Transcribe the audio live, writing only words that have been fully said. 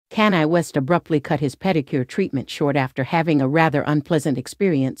Kanye West abruptly cut his pedicure treatment short after having a rather unpleasant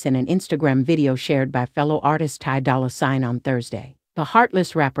experience in an Instagram video shared by fellow artist Ty Dolla $ign on Thursday. The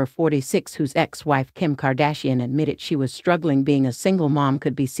heartless rapper 46, whose ex-wife Kim Kardashian admitted she was struggling being a single mom,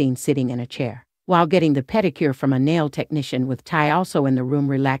 could be seen sitting in a chair while getting the pedicure from a nail technician, with Ty also in the room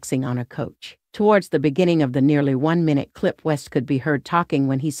relaxing on a couch. Towards the beginning of the nearly 1-minute clip, West could be heard talking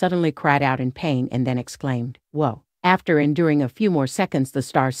when he suddenly cried out in pain and then exclaimed, "Whoa." After enduring a few more seconds, the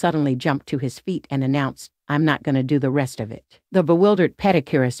star suddenly jumped to his feet and announced, "I'm not gonna do the rest of it." The bewildered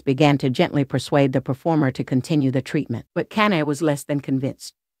pedicurist began to gently persuade the performer to continue the treatment, but Kanye was less than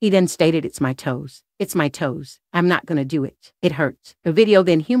convinced. He then stated, "It's my toes. It's my toes. I'm not gonna do it. It hurts." The video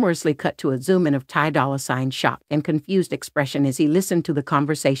then humorously cut to a zoom-in of Ty Dolla $ign's shocked and confused expression as he listened to the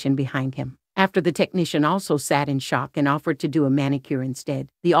conversation behind him. After the technician also sat in shock and offered to do a manicure instead,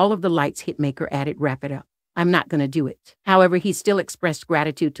 the All of the Lights hitmaker added, "Wrap it up. I'm not gonna do it." However, he still expressed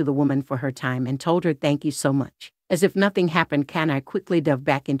gratitude to the woman for her time and told her thank you so much. As if nothing happened, Kanye quickly dove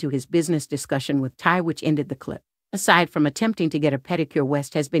back into his business discussion with Ty, which ended the clip. Aside from attempting to get a pedicure,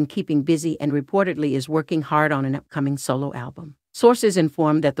 West has been keeping busy and reportedly is working hard on an upcoming solo album. Sources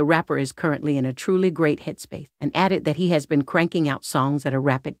informed that the rapper is currently in a truly great headspace and added that he has been cranking out songs at a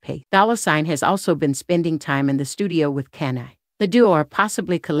rapid pace. Dolla $ign has also been spending time in the studio with Kanye. The duo are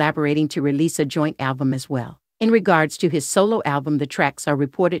possibly collaborating to release a joint album as well. In regards to his solo album, the tracks are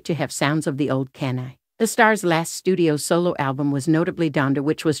reported to have sounds of the old Kanye. The star's last studio solo album was notably Donda,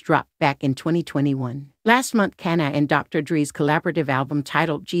 which was dropped back in 2021. Last month, Kanye and Dr. Dre's collaborative album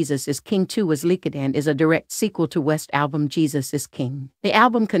titled Jesus is King 2 was leaked and is a direct sequel to West's album Jesus is King. The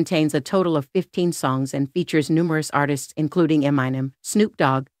album contains a total of 15 songs and features numerous artists including Eminem, Snoop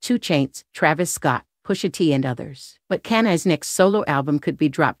Dogg, 2 Chainz, Travis Scott, Pusha T, and others. But Kanye's next solo album could be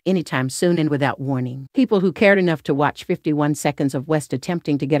dropped anytime soon and without warning. People who cared enough to watch 51 seconds of West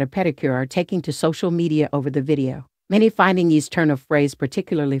attempting to get a pedicure are taking to social media over the video, many finding his turn of phrase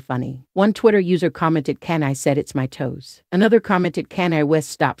particularly funny. One Twitter user commented, "Kanye said it's my toes." Another commented, "Kanye West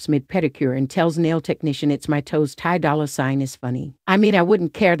stops mid-pedicure and tells nail technician it's my toes. Ty Dolla $ign is funny. I mean, I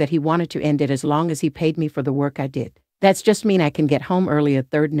wouldn't care that he wanted to end it as long as he paid me for the work I did. That's just mean I can get home early," a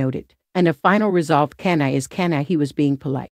third noted. And a final resolved, "Kanye is Kanye, he was being polite."